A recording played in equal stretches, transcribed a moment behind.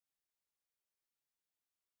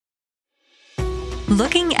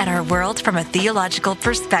Looking at our world from a theological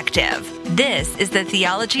perspective. This is the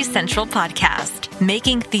Theology Central Podcast,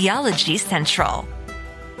 making theology central.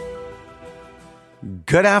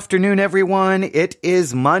 Good afternoon, everyone. It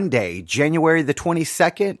is Monday, January the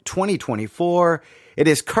 22nd, 2024. It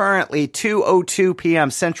is currently 2:02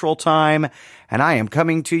 p.m. Central Time, and I am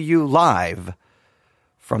coming to you live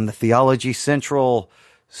from the Theology Central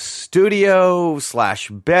studio /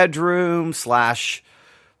 bedroom /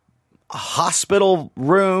 hospital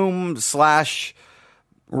room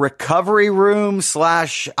 / recovery room /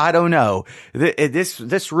 I don't know.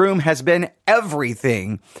 This room has been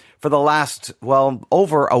everything for the last,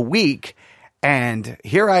 over a week. And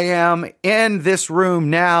here I am in this room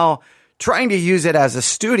now trying to use it as a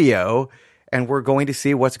studio. And we're going to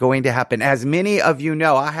see what's going to happen. As many of you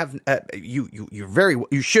know, I have,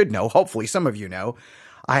 you should know, hopefully some of you know,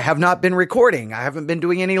 I have not been recording. I haven't been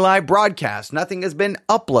doing any live broadcasts. Nothing has been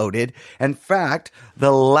uploaded. In fact,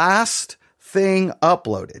 the last thing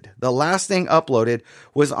uploaded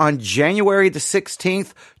was on January the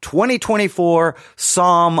 16th, 2024,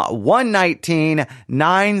 Psalm 119,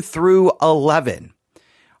 9 through 11.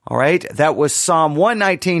 All right. That was Psalm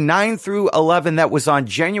 119, 9 through 11. That was on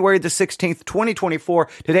January the 16th, 2024.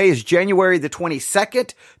 Today is January the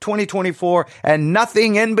 22nd, 2024, and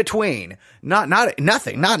nothing in between. Nothing,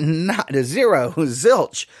 not zero,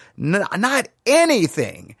 zilch, not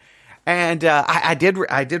anything. And I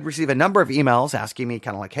did receive a number of emails asking me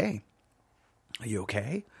kind of like, hey, are you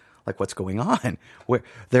okay? Like, what's going on?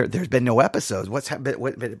 There's been no episodes. What's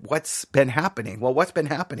been happening? Well, what's been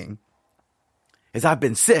happening is I've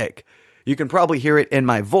been sick. You can probably hear it in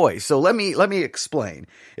my voice. So let me explain.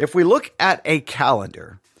 If we look at a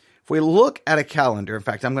calendar, in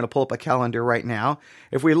fact, I'm going to pull up a calendar right now.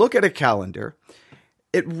 If we look at a calendar,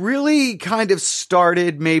 it really kind of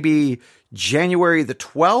started maybe January the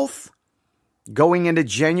 12th, going into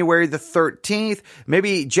January the 13th.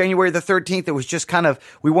 Maybe January the 13th, it was just kind of,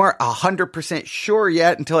 we weren't 100% sure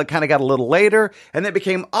yet until it kind of got a little later. And it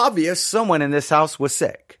became obvious someone in this house was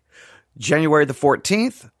sick. January the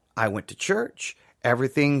 14th, I went to church.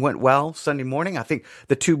 Everything went well Sunday morning. I think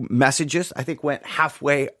the two messages, went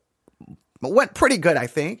pretty good, I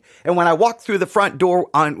think. And when I walked through the front door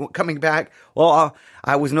on coming back,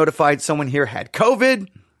 I was notified someone here had COVID.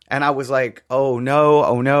 And I was like, oh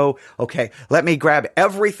no. Okay, let me grab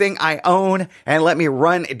everything I own and let me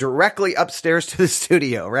run directly upstairs to the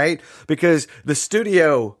studio, right? Because the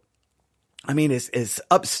studio, is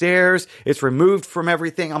upstairs. It's removed from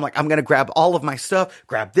everything. I'm like, I'm going to grab all of my stuff,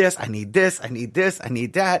 grab this. I need this. I need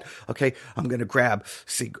that. Okay. I'm going to grab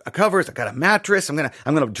covers. I got a mattress. I'm going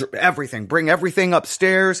to bring everything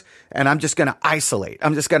upstairs, and I'm just going to isolate.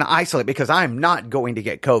 Because I'm not going to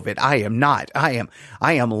get COVID. I am not. I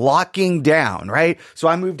am locking down, right? So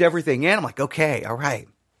I moved everything in. I'm like, okay, all right.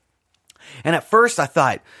 And at first I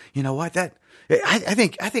thought, you know what, I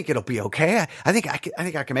think it'll be okay. I think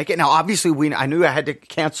I can make it. Now, obviously, I knew I had to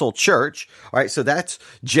cancel church. All right, so that's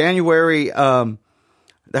January.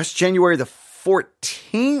 That's January the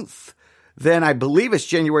 14th. Then I believe it's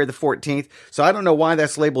January the 14th. So I don't know why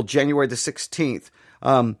that's labeled January the 16th.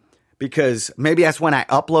 Because maybe that's when I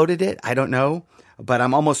uploaded it. I don't know. But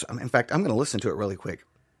in fact, I'm going to listen to it really quick.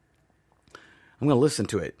 I'm going to listen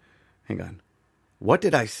to it. Hang on. What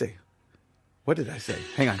did I say?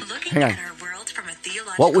 Hang on.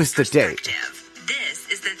 What was the date? This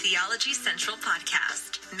is the Theology Central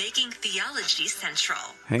Podcast, making theology central.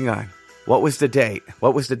 Hang on. What was the date?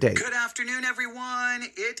 Good afternoon, everyone.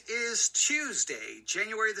 It is Tuesday,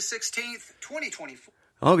 January the 16th, 2024.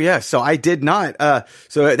 Oh, yeah. So I did not.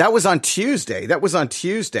 So that was on Tuesday.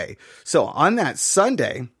 So on that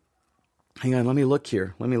Sunday, hang on. Let me look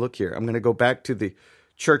here. I'm going to go back to the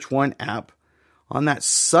Church One app. On that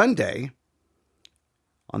Sunday,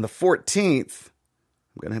 on the 14th,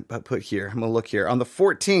 I'm going to look here. On the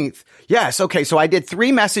 14th. Yes. Okay. So I did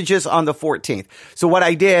 3 messages on the 14th. So what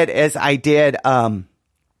I did is let's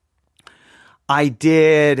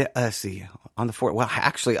see, on the 4th. Well,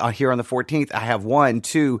 actually here on the 14th, I have 1,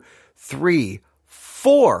 2, 3,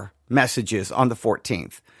 4 messages on the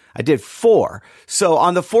 14th. I did 4. So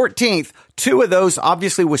on the 14th, 2 of those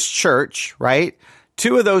obviously was church, right?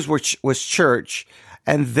 2 of those was church.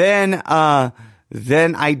 And then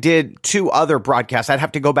I did 2 other broadcasts. I'd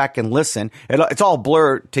have to go back and listen. It's all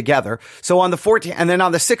blurred together. So on the 14th, and then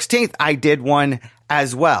on the 16th, I did one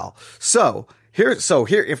as well. So here,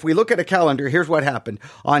 if we look at a calendar, here's what happened.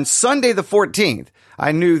 On Sunday the 14th,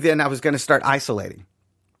 I knew then I was going to start isolating.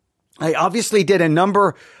 I obviously did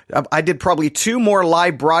I did probably 2 more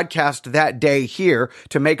live broadcasts that day here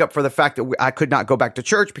to make up for the fact that I could not go back to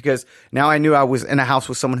church because now I knew I was in a house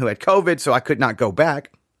with someone who had COVID, so I could not go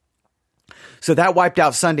back. So that wiped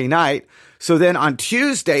out Sunday night. So then on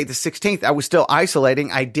Tuesday, the 16th, I was still isolating.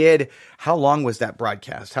 How long was that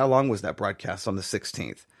broadcast? How long was that broadcast on the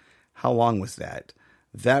 16th? How long was that?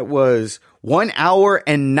 That was 1 hour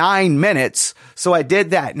and 9 minutes. So I did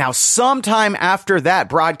that. Now, sometime after that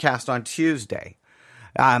broadcast on Tuesday,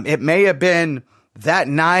 it may have been that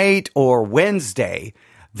night or Wednesday,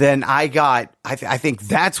 then I think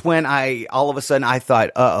that's when all of a sudden I thought,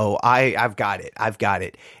 I've got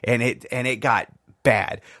it. And it got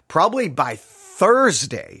bad. Probably by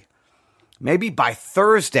Thursday. Maybe by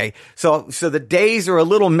Thursday. So the days are a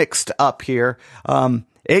little mixed up here.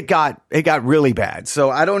 It got really bad. So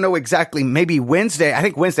I don't know exactly. Maybe Wednesday. I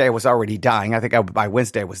think Wednesday I was already dying. I think by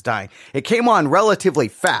Wednesday I was dying. It came on relatively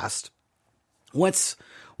fast. Once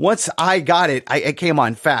I got it, it came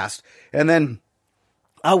on fast. And then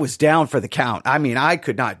I was down for the count. I mean, I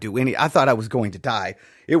could not do I thought I was going to die.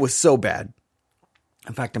 It was so bad.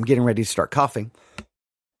 In fact, I'm getting ready to start coughing.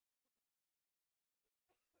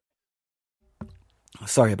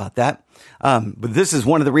 Sorry about that. But this is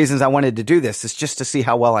one of the reasons I wanted to do this, is just to see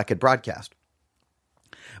how well I could broadcast.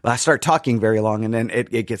 But I start talking very long and then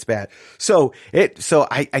it gets bad.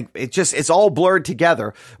 It's all blurred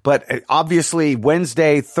together. But obviously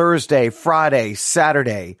Wednesday, Thursday, Friday,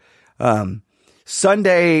 Saturday,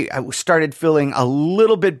 Sunday, I started feeling a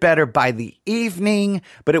little bit better by the evening,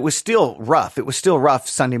 but it was still rough. It was still rough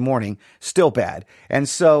Sunday morning, still bad. And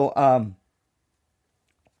so,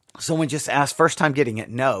 someone just asked, first time getting it?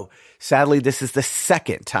 No. Sadly, this is the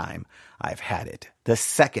second time I've had it. The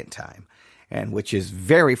second time. And which is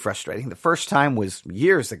very frustrating. The first time was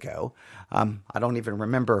years ago. I don't even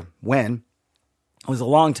remember when. It was a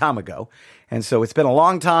long time ago. And so it's been a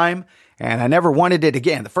long time and I never wanted it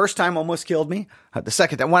again. The first time almost killed me. The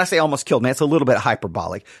second time, when I say almost killed me, it's a little bit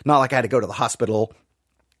hyperbolic. Not like I had to go to the hospital,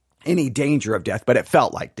 any danger of death, but it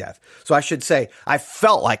felt like death. So I should say I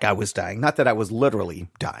felt like I was dying, not that I was literally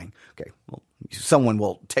dying. Okay, well, someone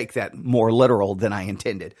will take that more literal than I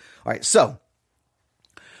intended. All right, so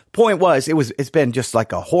point was, it's been just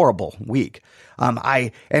like a horrible week.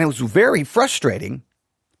 And it was very frustrating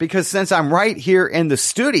because since I'm right here in the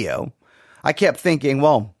studio, I kept thinking,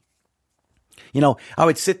 well, I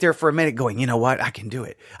would sit there for a minute going, you know what? I can do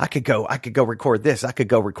it. I could go record this. I could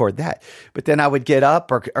go record that. But then I would get up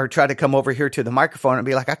or try to come over here to the microphone and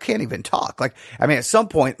be like, I can't even talk. At some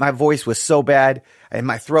point my voice was so bad and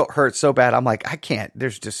my throat hurt so bad. I'm like, I can't,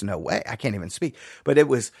 there's just no way. I can't even speak. But it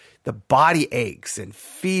was the body aches and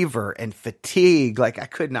fever and fatigue. Like I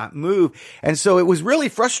could not move. And so it was really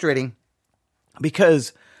frustrating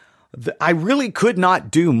because I really could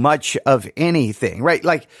not do much of anything, right?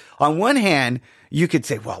 Like on one hand, you could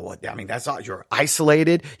say, well, that's all, you're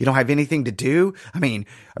isolated. You don't have anything to do. I mean,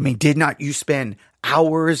 did not you spend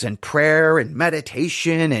hours in prayer and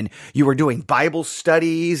meditation and you were doing Bible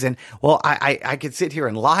studies? And well, I could sit here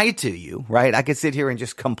and lie to you, right? I could sit here and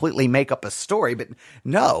just completely make up a story, but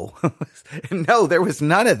no, no, there was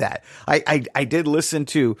none of that. I did listen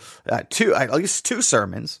to at least 2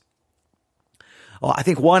 sermons. Well, I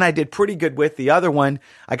think one I did pretty good with. The other one,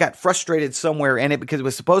 I got frustrated somewhere in it because it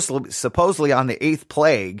was supposedly on the 8th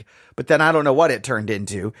plague, but then I don't know what it turned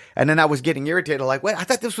into. And then I was getting irritated, like, wait, I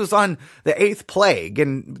thought this was on the 8th plague.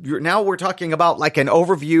 And now we're talking about like an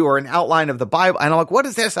overview or an outline of the Bible. And I'm like, what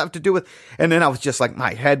does this have to do with? And then I was just like,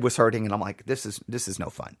 my head was hurting. And I'm like, this is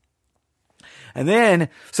no fun. And then,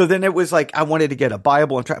 so then it was like, I wanted to get a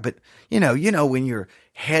Bible and try, but you know, when your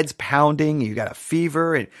head's pounding, you got a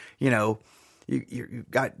fever and, you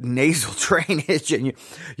got nasal drainage and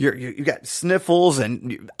you got sniffles and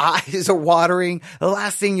your eyes are watering. The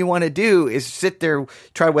last thing you want to do is sit there,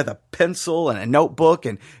 try with a pencil and a notebook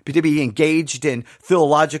and to be engaged in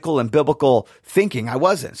theological and biblical thinking. I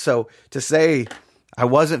wasn't. So to say I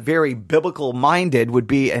wasn't very biblical minded would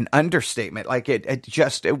be an understatement. Like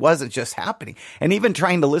it wasn't just happening. And even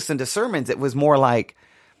trying to listen to sermons, it was more like,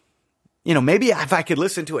 maybe if I could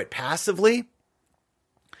listen to it passively.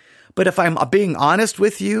 But if I'm being honest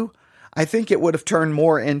with you, I think it would have turned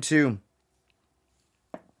more into,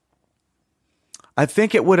 I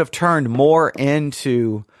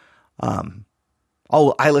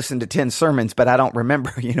listened to 10 sermons, but I don't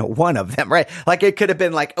remember, one of them, right? Like it could have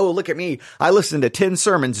been like, oh, look at me. I listened to 10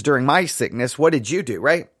 sermons during my sickness. What did you do,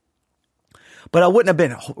 right? But I wouldn't have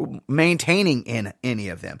been maintaining in any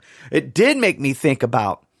of them. It did make me think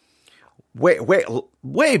about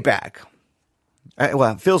way back.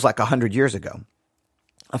 Well, it feels like 100 years ago.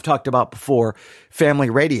 I've talked about before, family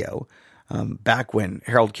radio, back when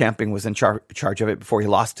Harold Camping was in charge of it before he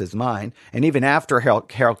lost his mind. And even after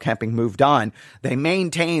Harold Camping moved on, they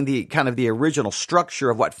maintained the kind of the original structure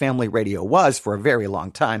of what family radio was for a very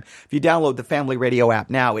long time. If you download the family radio app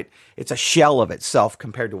now, it's a shell of itself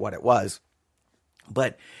compared to what it was.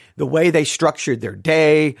 But the way they structured their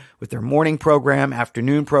day with their morning program,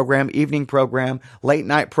 afternoon program, evening program, late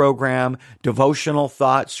night program, devotional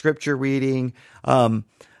thought, scripture reading,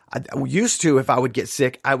 I used to, if I would get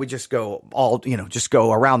sick, I would just go just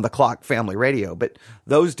go around the clock family radio. But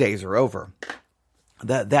those days are over.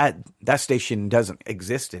 That station doesn't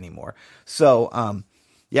exist anymore. So,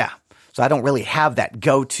 So I don't really have that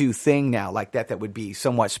go-to thing now like that would be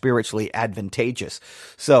somewhat spiritually advantageous.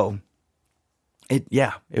 So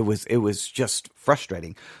it was just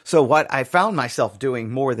frustrating. So what I found myself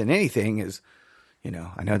doing more than anything is,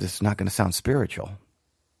 I know this is not going to sound spiritual,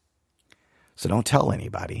 so don't tell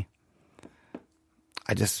anybody.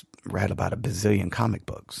 I just read about a bazillion comic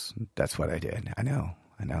books. That's what I did. I know.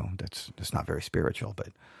 That's not very spiritual, but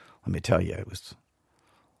let me tell you, it was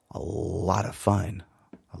a lot of fun.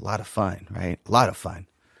 Right? A lot of fun.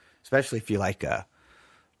 Especially if you like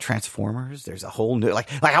Transformers. There's a whole new, like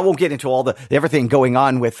I won't get into all everything going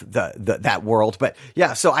on with that world, but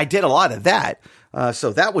yeah, so I did a lot of that.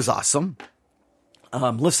 So that was awesome.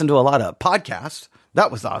 Listened to a lot of podcasts.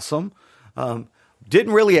 That was awesome.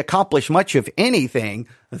 Didn't really accomplish much of anything.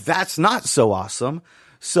 That's not so awesome.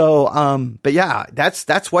 So, but yeah,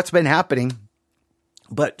 that's what's been happening.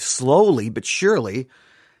 But slowly but surely,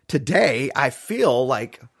 today I feel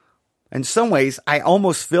like, in some ways, I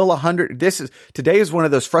almost feel 100. Today is one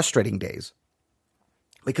of those frustrating days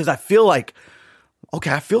because I feel like,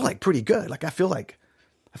 okay, I feel like pretty good. Like I feel like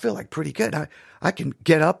pretty good. I can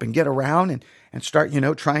get up and get around and start,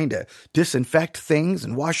 trying to disinfect things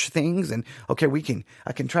and wash things. And okay,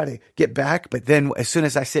 I can try to get back. But then as soon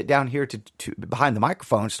as I sit down here to behind the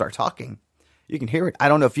microphone and start talking, you can hear it. I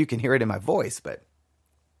don't know if you can hear it in my voice, but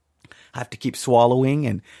I have to keep swallowing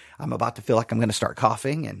and I'm about to feel like I'm going to start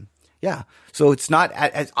coughing. And yeah, so it's not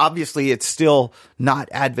as obviously it's still not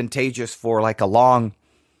advantageous for like a long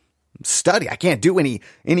study. I can't do any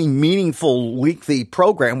meaningful weekly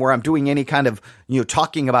program where I'm doing any kind of,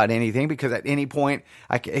 talking about anything because at any point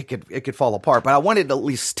it could fall apart, but I wanted to at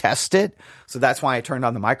least test it. So that's why I turned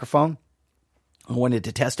on the microphone. I wanted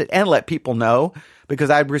to test it and let people know because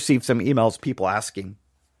I'd received some emails, people asking.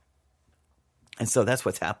 And so that's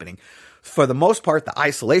what's happening. For the most part, the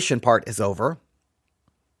isolation part is over.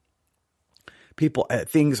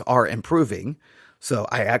 Things are improving. So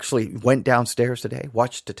I actually went downstairs today,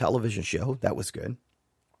 watched a television show. That was good.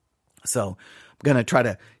 So I'm going to try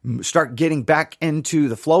to start getting back into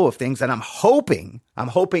the flow of things. And I'm hoping.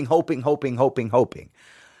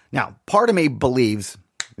 Now, part of me believes,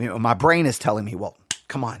 my brain is telling me, well,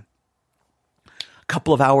 come on.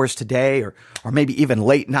 Couple of hours today or maybe even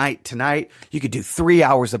late night tonight. You could do 3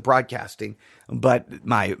 hours of broadcasting, but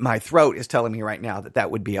my throat is telling me right now that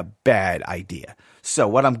would be a bad idea. So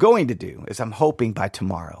what I'm going to do is I'm hoping by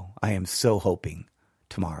tomorrow. I am so hoping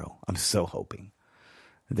tomorrow. I'm so hoping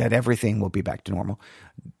that everything will be back to normal.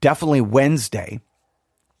 Definitely Wednesday,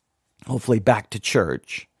 hopefully back to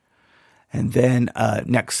church. And then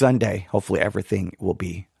next Sunday, hopefully everything will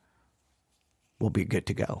be good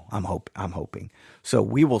to go. I'm hoping. So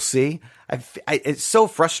we will see. It's so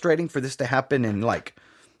frustrating for this to happen in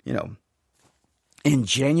in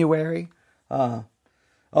January.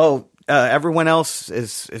 Everyone else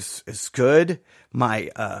is good. My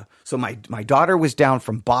daughter was down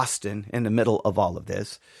from Boston in the middle of all of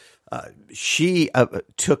this. She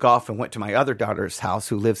took off and went to my other daughter's house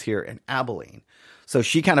who lives here in Abilene. So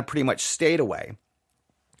she kind of pretty much stayed away.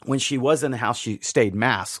 When she was in the house, she stayed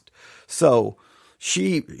masked. So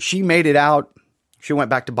she made it out. She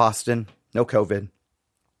went back to Boston. No COVID.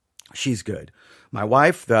 She's good. My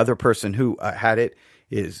wife, the other person who had it,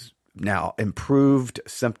 is now improved.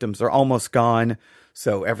 Symptoms are almost gone.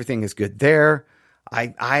 So everything is good there.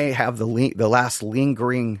 I have the last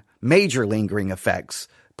major lingering effects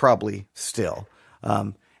probably still.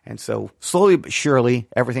 And so slowly but surely,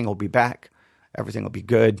 everything will be back. Everything will be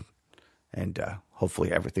good. And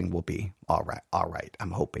hopefully everything will be all right.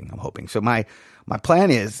 I'm hoping. So my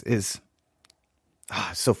plan is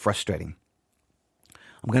so frustrating.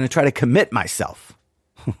 I'm going to try to commit myself.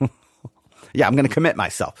 Yeah, I'm going to commit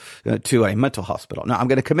myself to a mental hospital. No, I'm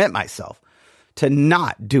going to commit myself to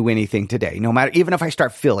not do anything today, no matter, even if I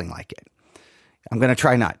start feeling like it. I'm going to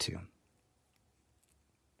try not to.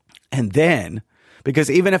 And then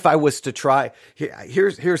Because even if I was to try,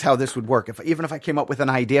 here's how this would work. Even if I came up with an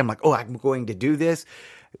idea, I'm like, oh, I'm going to do this.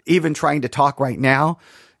 Even trying to talk right now,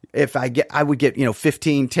 I would get,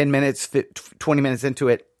 15, 10 minutes, 20 minutes into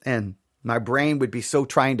it, and my brain would be so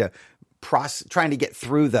trying to get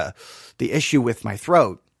through the issue with my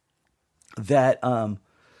throat that I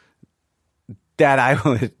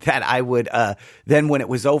would then when it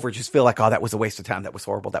was over just feel like, oh, that was a waste of time. That was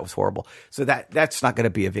horrible. So that's not going to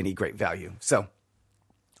be of any great value. So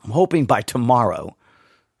I'm hoping by tomorrow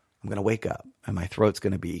I'm going to wake up and my throat's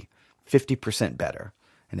going to be 50% better.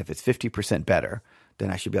 And if it's 50% better, then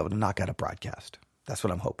I should be able to knock out a broadcast. That's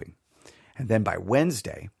what I'm hoping. And then by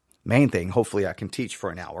Wednesday, main thing, hopefully I can teach for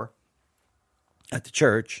an hour at the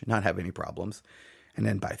church, not have any problems. And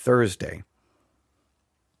then by Thursday,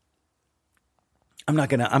 I'm not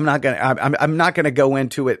gonna go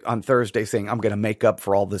into it on Thursday saying I'm gonna make up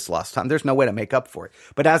for all this lost time. There's no way to make up for it.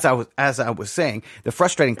 But as I was saying, the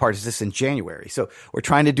frustrating part is this in January. So we're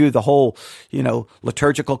trying to do the whole,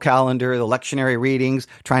 liturgical calendar, the lectionary readings,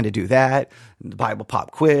 trying to do that, the Bible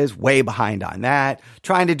pop quiz, way behind on that,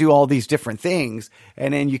 trying to do all these different things,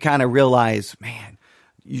 and then you kind of realize, man,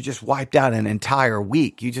 you just wiped out an entire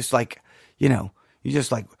week. You just took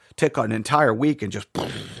an entire week and just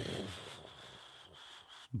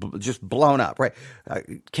blown up, right?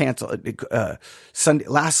 Cancel.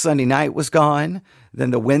 Last Sunday night was gone.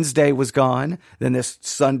 Then the Wednesday was gone. Then this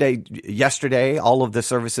Sunday, yesterday, all of the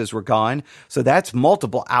services were gone. So that's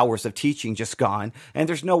multiple hours of teaching just gone. And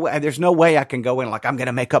there's no way I can go in like, I'm going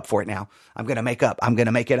to make up for it now. I'm going to make up. I'm going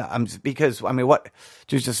to make it up. What?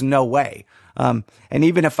 There's just no way. And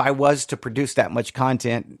even if I was to produce that much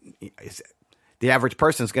content, the average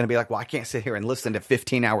person is going to be like, well, I can't sit here and listen to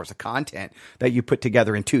 15 hours of content that you put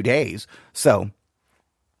together in 2 days. So,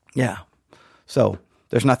 yeah. So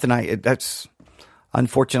there's nothing that's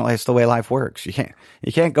unfortunately, it's the way life works. You can't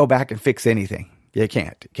go back and fix anything. You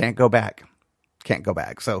can't go back.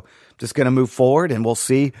 So I'm just going to move forward and we'll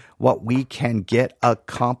see what we can get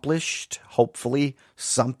accomplished. Hopefully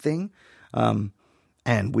something. And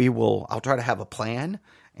I'll try to have a plan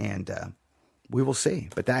and, we will see.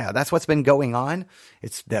 But that's what's been going on.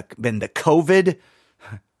 It's been the COVID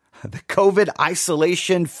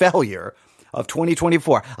isolation failure of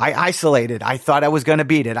 2024. I isolated. I thought I was going to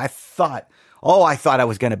beat it. I thought I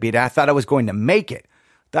was going to beat it. I thought I was going to make it.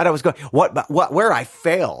 Where I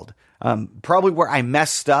failed, probably where I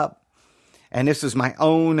messed up. And this is my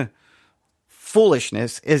own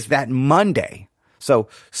foolishness is that Monday. So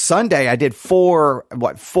Sunday I did four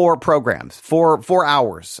programs, 4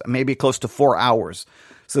 hours, maybe close to 4 hours.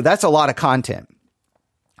 So that's a lot of content.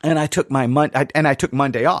 And I took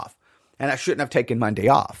Monday off, and I shouldn't have taken Monday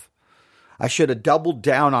off. I should have doubled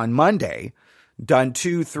down on Monday, done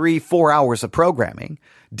 2, 3, 4 hours of programming,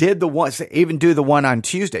 do the one on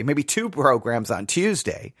Tuesday, maybe 2 programs on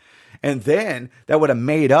Tuesday. And then that would have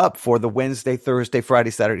made up for the Wednesday, Thursday,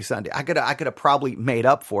 Friday, Saturday, Sunday. I could have probably made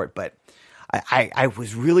up for it, but I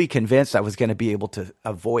was really convinced I was going to be able to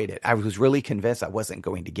avoid it. I was really convinced I wasn't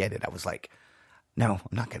going to get it. I was like, no,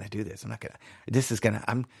 I'm not going to do this. I'm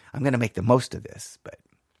going to make the most of this. But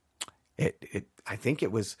I think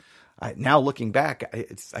it was, now looking back,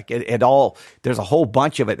 it's like it all, there's a whole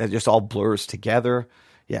bunch of it that just all blurs together.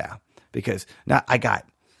 Yeah. Because not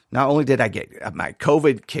only did I get my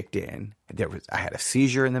COVID kicked in, I had a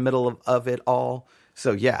seizure in the middle of it all.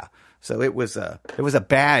 So yeah. So it was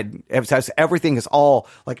everything is all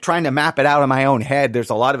like trying to map it out in my own head. There's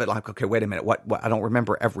a lot of it like, okay, wait a minute. What I don't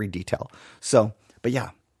remember every detail. So, but yeah,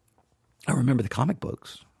 I remember the comic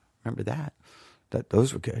books. Remember that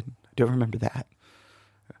those were good. I do remember that.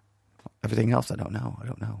 Everything else, I don't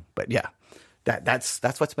know. But yeah,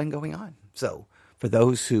 that's what's been going on. So for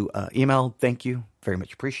those who emailed, thank you. Very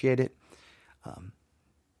much appreciate it.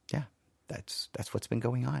 Yeah, that's what's been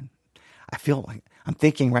going on. I feel like I'm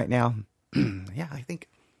thinking right now, yeah, I think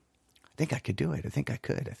I could do it. I think I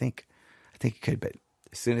could. I think I could. But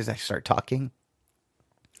as soon as I start talking,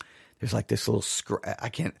 there's like this little I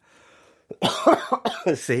can't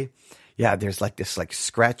see. Yeah, there's like this like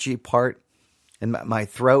scratchy part in my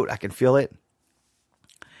throat. I can feel it.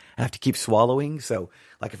 I have to keep swallowing. So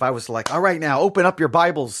like if I was like, all right, now open up your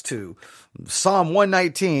Bibles to Psalm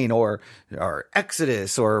 119 or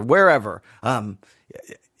Exodus or wherever, I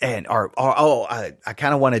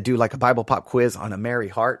kind of want to do like a Bible pop quiz on a Merry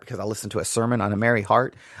Heart because I listened to a sermon on a Merry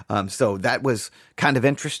Heart. So that was kind of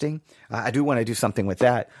interesting. I do want to do something with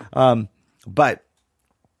that. But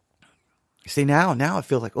see now I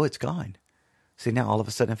feel like, oh, it's gone. See now all of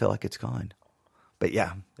a sudden I feel like it's gone. But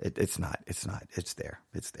yeah, it's not. It's there.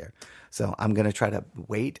 So I'm going to try to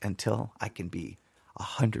wait until I can be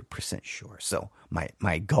 100% sure. So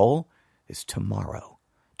my goal is tomorrow,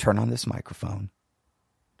 turn on this microphone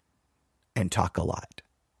and talk a lot.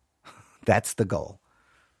 That's the goal.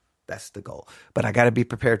 That's the goal. But I got to be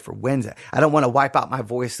prepared for Wednesday. I don't want to wipe out my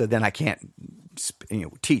voice so then I can't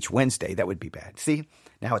teach Wednesday. That would be bad. See,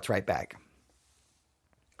 now it's right back.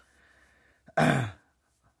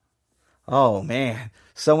 Oh, man.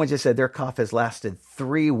 Someone just said their cough has lasted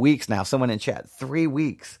 3 weeks now. Someone in chat, 3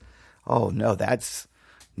 weeks. Oh, no, that's...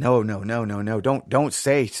 No. Don't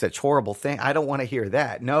say such horrible thing. I don't want to hear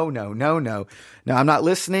that. No. No, I'm not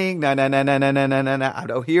listening. No. I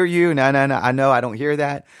don't hear you. No. I know I don't hear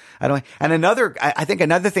that. I don't. And I think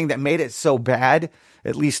another thing that made it so bad,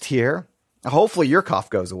 at least here, hopefully your cough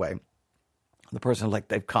goes away. The person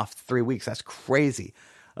they've coughed 3 weeks. That's crazy.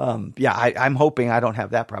 I'm hoping I don't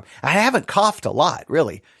have that problem. I haven't coughed a lot,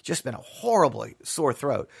 really. Just been a horribly sore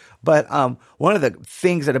throat. But one of the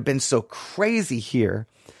things that have been so crazy here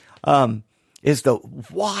is the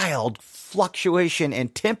wild fluctuation in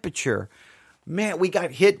temperature. Man, we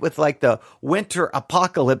got hit with the winter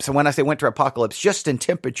apocalypse. And when I say winter apocalypse, just in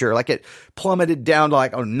temperature, it plummeted down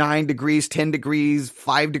to 9 degrees, 10 degrees,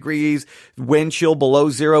 5 degrees, wind chill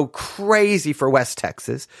below zero, crazy for West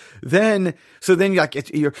Texas. Then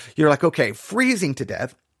you're like, okay, freezing to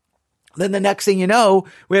death. Then the next thing you know,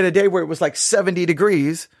 we had a day where it was 70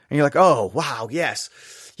 degrees and you're like, oh, wow, yes,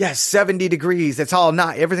 70 degrees. It's all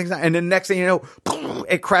not, everything's not. And then next thing you know, boom,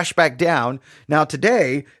 it crashed back down. Now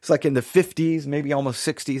today, it's in the 50s, maybe almost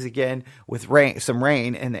 60s again with some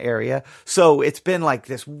rain in the area. So it's been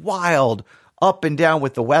this wild up and down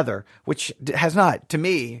with the weather, which has not,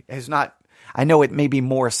 I know it may be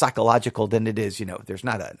more psychological than it is, there's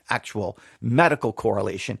not an actual medical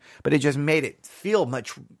correlation, but it just made it feel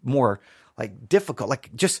much more difficult.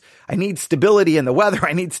 I need stability in the weather.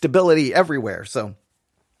 I need stability everywhere. So,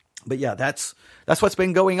 but yeah, that's what's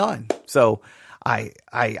been going on. So I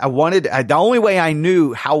wanted, the only way I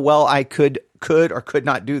knew how well I could or could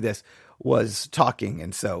not do this was talking.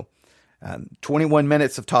 And so, 21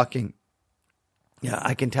 minutes of talking. Yeah,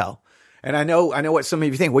 I can tell. And I know what some of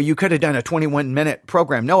you think. Well, you could have done a 21-minute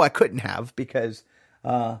program. No, I couldn't have because,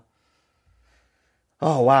 oh,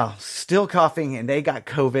 wow. Still coughing and they got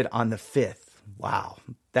COVID on the 5th. Wow.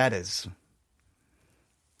 That's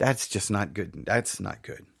just not good. That's not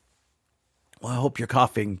good. Well, I hope your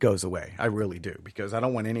coughing goes away. I really do, because I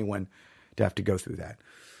don't want anyone to have to go through that.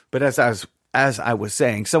 But as I was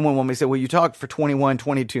saying, someone wanted me to say, well, you talked for 21,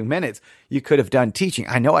 22 minutes. You could have done teaching.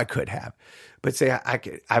 I know I could have. But say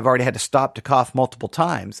I've already had to stop to cough multiple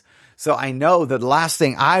times. So I know that the last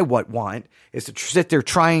thing I want is to sit there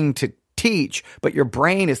trying to teach, but your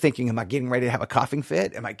brain is thinking, am I getting ready to have a coughing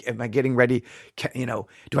fit? Am I getting ready? Do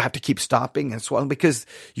I have to keep stopping and swallowing? Because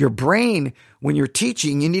your brain, when you're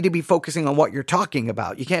teaching, you need to be focusing on what you're talking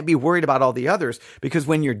about. You can't be worried about all the others, because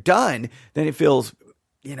when you're done, then it feels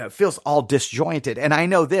all disjointed. And I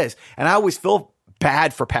know this, and I always feel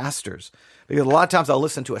bad for pastors, because a lot of times I'll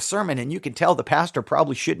listen to a sermon and you can tell the pastor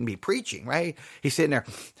probably shouldn't be preaching, right? He's sitting there.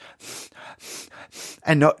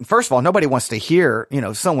 And first of all, nobody wants to hear,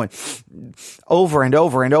 someone over and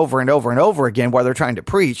over and over and over and over again while they're trying to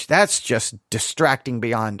preach. That's just distracting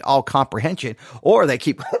beyond all comprehension. Or they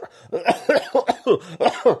keep,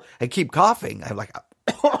 coughing. I'm like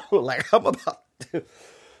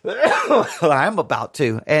I'm about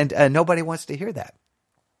to, and nobody wants to hear that.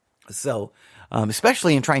 So,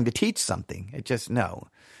 especially in trying to teach something, it's not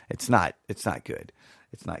good.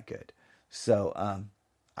 It's not good. So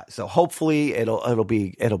hopefully it'll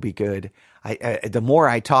be good. The more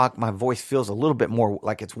I talk, my voice feels a little bit more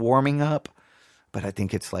like it's warming up, but I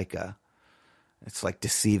think it's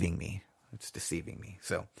deceiving me. It's deceiving me.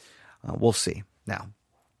 So, we'll see. Now,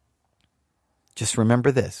 just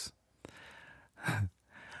remember this.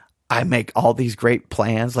 I make all these great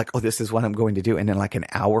plans, this is what I'm going to do. And then an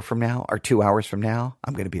hour from now or 2 hours from now,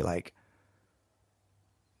 I'm going to be like,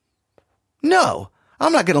 no,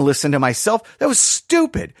 I'm not going to listen to myself. That was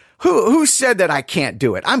stupid. Who said that I can't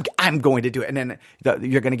do it? I'm going to do it. And then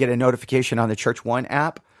you're going to get a notification on the Church One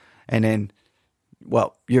app. And then,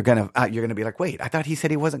 you're going to be like, wait, I thought he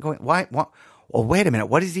said he wasn't going. Why? Well, wait a minute.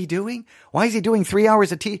 What is he doing? Why is he doing 3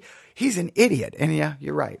 hours of tea? He's an idiot. And yeah,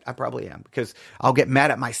 you're right. I probably am, because I'll get mad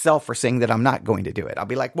at myself for saying that I'm not going to do it. I'll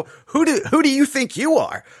be like, well, who do you think you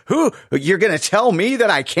are? You're going to tell me that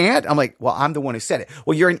I can't? I'm like, well, I'm the one who said it.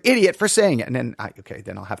 Well, you're an idiot for saying it. And then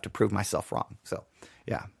then I'll have to prove myself wrong. So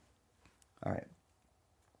yeah. All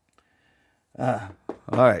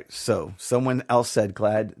right. So someone else said,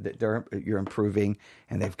 glad that you're improving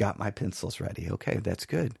and they've got my pencils ready. Okay. That's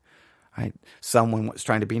good. Someone was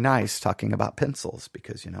trying to be nice talking about pencils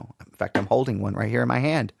because, in fact, I'm holding one right here in my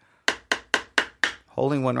hand.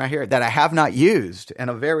 Holding one right here that I have not used in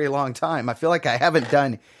a very long time. I feel like I haven't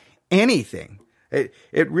done anything. It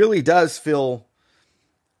really does feel...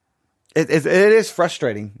 It is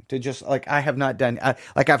frustrating to just, I have not done...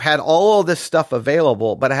 I've had all of this stuff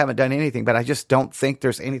available, but I haven't done anything. But I just don't think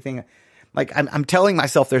there's anything... I'm telling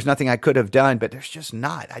myself there's nothing I could have done, but there's just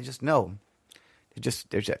not. I just know.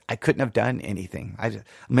 I couldn't have done anything.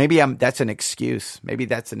 That's an excuse. Maybe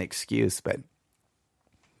that's an excuse, but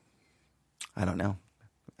I don't know.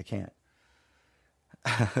 I can't.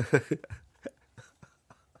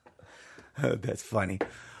 That's funny.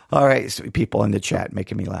 All right, so people in the chat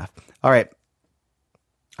making me laugh. All right.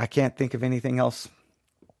 I can't think of anything else.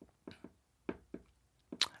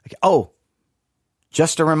 Okay. Oh,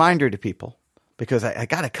 just a reminder to people, because I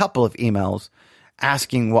got a couple of emails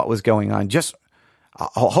asking what was going on. I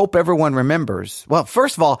hope everyone remembers. Well,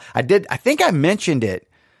 first of all, I think I mentioned it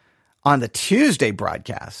on the Tuesday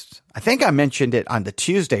broadcast.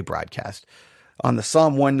 On the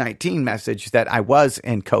Psalm 119 message that I was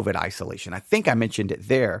in COVID isolation. I think I mentioned it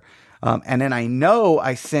there. And then I know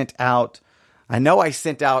I sent out a notice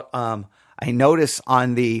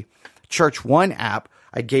on the Church One app.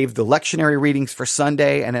 I gave the lectionary readings for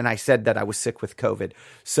Sunday, and then I said that I was sick with COVID.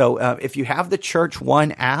 So if you have the Church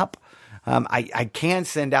One app, I can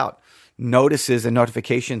send out notices and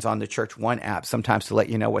notifications on the Church One app sometimes to let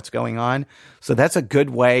you know what's going on. So that's a good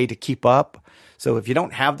way to keep up. So if you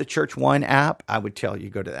don't have the Church One app, I would tell you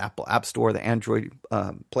go to the Apple App Store, the Android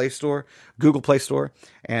Play Store, Google Play Store,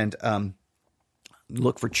 and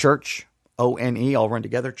look for Church, O-N-E, all run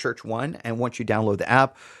together, Church One. And once you download the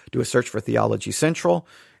app, do a search for Theology Central.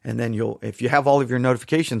 And then if you have all of your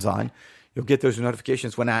notifications on, you'll get those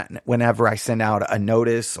notifications whenever I send out a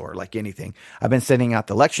notice or anything. I've been sending out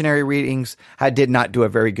the lectionary readings. I did not do a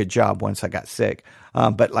very good job once I got sick.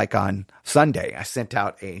 But on Sunday, I sent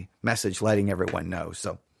out a message letting everyone know.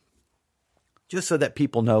 So just so that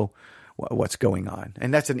people know what's going on.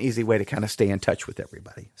 And that's an easy way to kind of stay in touch with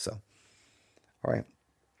everybody. So, all right.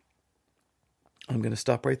 I'm going to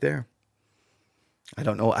stop right there. I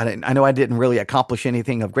don't know. I know I didn't really accomplish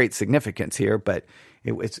anything of great significance here, but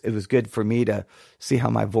it was good for me to see how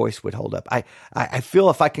my voice would hold up. I feel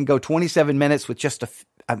if I can go 27 minutes with just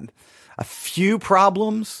a few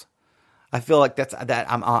problems, I feel like that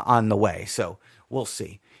I'm on the way. So we'll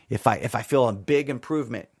see. If I feel a big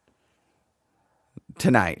improvement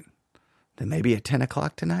tonight, then maybe at 10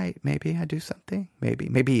 o'clock tonight, maybe I do something.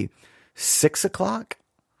 Maybe 6 o'clock.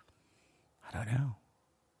 I don't know.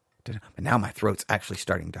 But now my throat's actually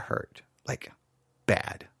starting to hurt,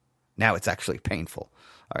 bad. Now it's actually painful.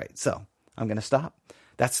 All right, so I'm going to stop.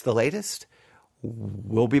 That's the latest.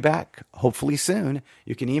 We'll be back hopefully soon.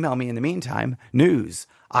 You can email me in the meantime,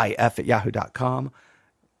 newsif@yahoo.com.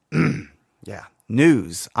 Yeah,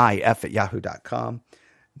 newsif@yahoo.com.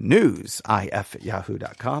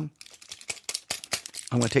 newsif@yahoo.com.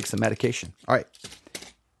 I'm going to take some medication. All right.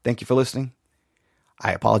 Thank you for listening.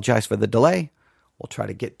 I apologize for the delay. We'll try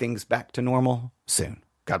to get things back to normal soon.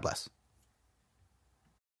 God bless.